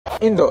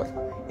Indore.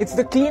 It's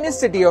the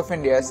cleanest city of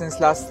India since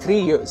last 3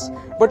 years,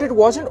 but it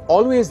wasn't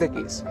always the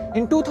case.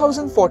 In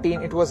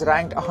 2014, it was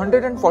ranked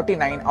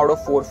 149 out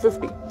of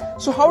 450.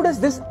 So how does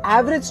this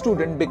average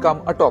student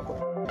become a topper?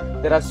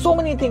 There are so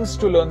many things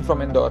to learn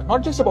from Indore,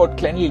 not just about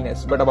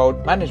cleanliness, but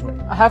about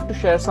management. I have to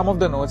share some of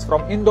the notes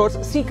from Indore's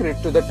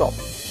secret to the top.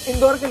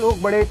 Indore के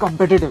लोग बड़े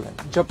competitive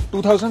हैं। जब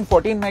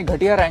 2014 में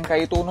घटिया rank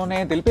आई तो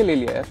उन्होंने दिल पे ले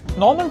लिया है।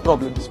 नॉर्मल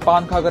प्रॉब्लम्स,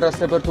 पान खाकर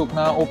रास्ते पर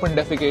थूकना, open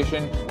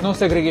defecation, no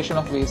segregation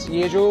of waste,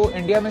 ये जो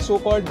इंडिया में सो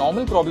कॉल्ड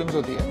नॉर्मल प्रॉब्लम्स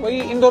होती है,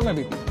 वही इंदौर में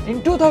भी थी।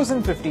 In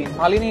 2015,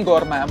 Malini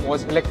Gaur ma'am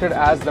was elected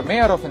as the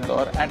mayor of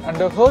Indore, and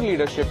under her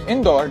leadership,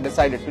 Indore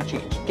decided to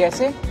change.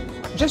 कैसे?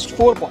 Just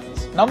 4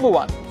 points. Number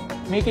 1,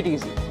 make it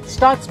easy.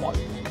 Start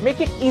small. Make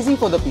it easy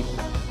for the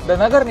people. The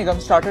Nagar Nigam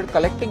started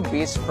collecting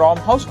waste from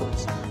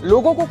households.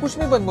 लोगों को कुछ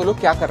नहीं बंद बोलो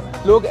क्या करना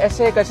है। लोग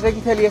ऐसे कचरे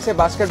की थैली ऐसे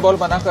बास्केटबॉल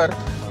बनाकर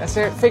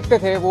ऐसे फेंकते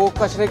थे, वो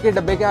कचरे के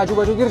डब्बे के आजू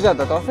बाजू गिर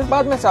जाता था और फिर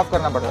बाद में साफ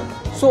करना पड़ता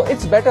था। So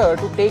it's better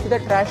to take the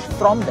trash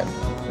from them.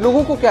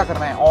 लोगों को क्या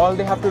करना है? All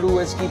they have to do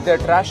is keep their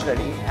trash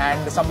ready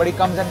and somebody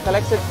comes and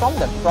collects it from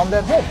them, from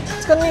their home.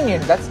 It's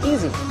convenient, that's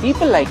easy.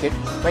 People like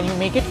it when you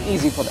make it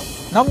easy for them.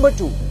 Number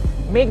 2,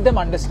 make them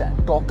understand.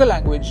 Talk a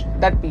language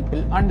that people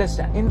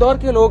understand. Indore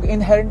के लोग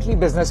inherently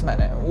businessmen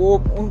हैं, वो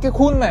उनके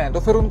खून में है, तो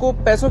फिर उनको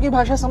पैसों की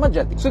भाषा समझ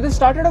जाती। So they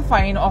started a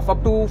fine of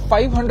up to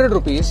 500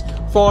 rupees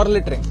for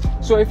littering.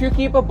 So if you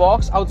keep a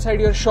box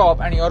outside your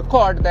shop and you're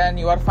caught, then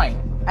you are fined.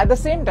 At the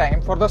same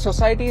time, for the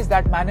societies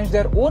that manage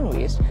their own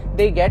waste,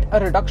 they get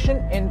a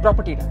reduction in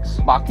property tax.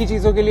 बाकी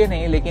चीजों के लिए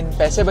नहीं, लेकिन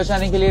पैसे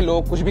बचाने के लिए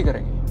लोग कुछ भी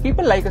करेंगे.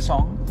 People like a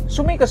song,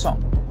 so make a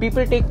song.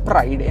 People take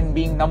pride in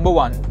being number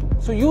one.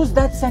 So use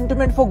that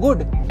sentiment for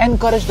good.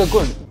 Encourage the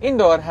good.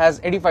 Indore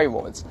has 85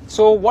 wards.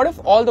 So what if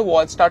all the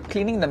wards start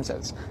cleaning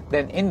themselves?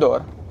 Then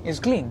Indore is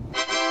clean.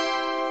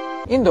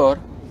 Indore,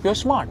 you're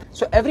smart.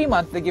 So every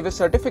month they give a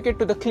certificate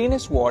to the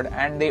cleanest ward,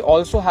 and they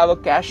also have a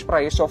cash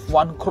prize of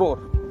 1 crore.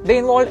 They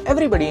involved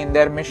everybody in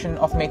their mission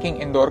of making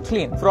Indore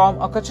clean.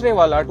 From a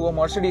kachre to a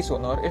Mercedes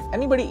owner, if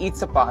anybody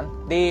eats a pan,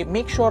 they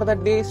make sure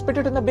that they spit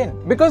it in the bin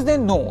because they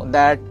know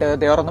that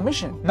they are on a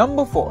mission.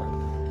 Number 4,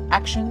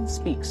 action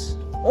speaks.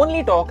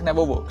 Only talk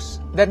never works.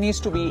 There needs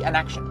to be an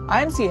action.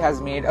 IMC has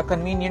made a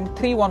convenient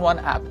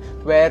 311 app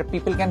where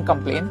people can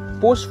complain,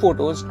 post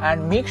photos,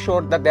 and make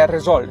sure that they are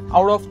resolved.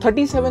 Out of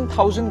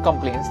 37,000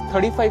 complaints,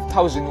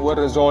 35,000 were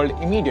resolved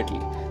immediately.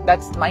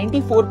 That's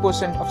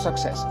 94% of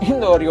success.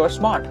 Indore, you're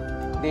smart.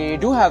 They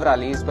do have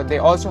rallies, but they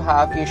also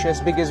have Asia's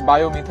biggest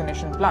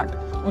biomethanation plant.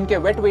 उनके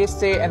wet waste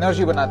से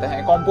energy बनाते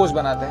हैं, compost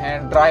बनाते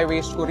हैं, dry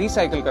waste को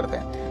recycle करते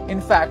हैं.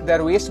 In fact,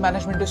 their waste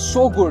management is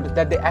so good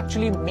that they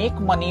actually make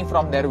money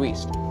from their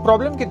waste.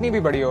 Problem कितनी भी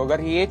बड़ी हो,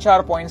 अगर ये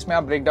 4 points में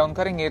आप break down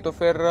करेंगे तो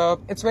फिर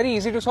it's very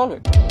easy to solve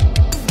it.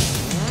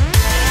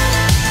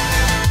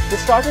 They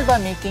started by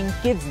making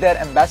kids their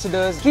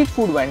ambassadors, street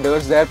food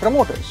vendors their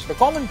promoters. The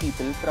common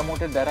people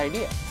promoted their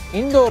idea.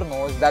 Indore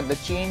knows that the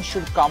change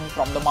should come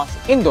from the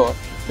masses. Indore,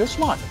 you're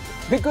smart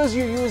because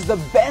you use the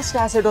best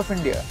asset of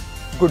India,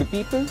 good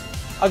people,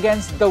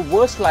 against the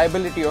worst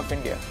liability of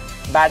India,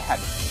 bad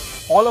habits.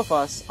 All of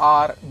us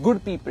are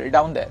good people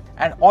down there,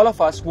 and all of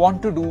us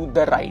want to do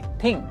the right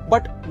thing.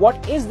 But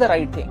what is the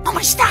right thing? Oh,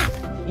 stop!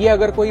 ये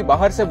अगर कोई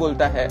बाहर से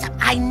बोलता है,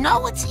 I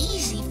know it's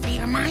easy for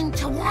your mind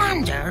to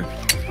wander.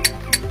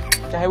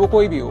 चाहे वो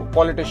कोई भी हो,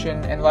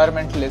 पॉलिटिशियन,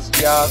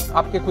 एनवायरमेंटलिस्ट या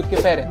आपके खुद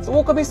के पेरेंट्स,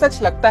 वो कभी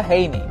सच लगता है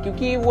ही नहीं,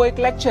 क्योंकि वो एक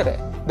लेक्चर है.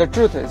 The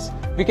truth is,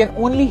 we can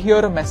only hear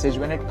a message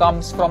when it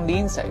comes from the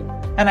inside.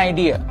 An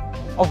idea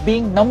of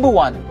being number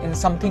one in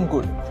something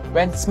good,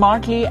 when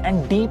smartly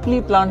and deeply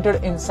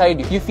planted inside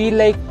you, you feel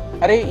like,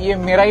 अरे ये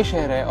मेरा ही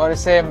शहर है और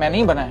इसे मैंने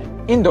ही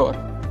बनाया. Indore,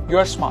 you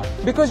are smart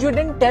because you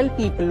didn't tell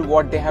people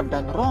what they have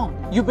done wrong.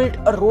 You built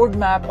a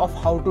roadmap of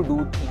how to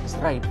do things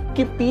right.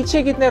 कि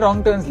पीछे कितने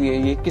wrong turns लिए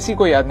ये किसी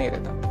को याद नहीं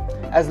रहता.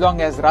 As long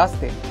as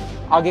रास्ते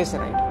आगे से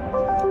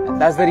right.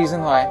 And that's the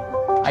reason why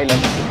I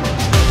love it.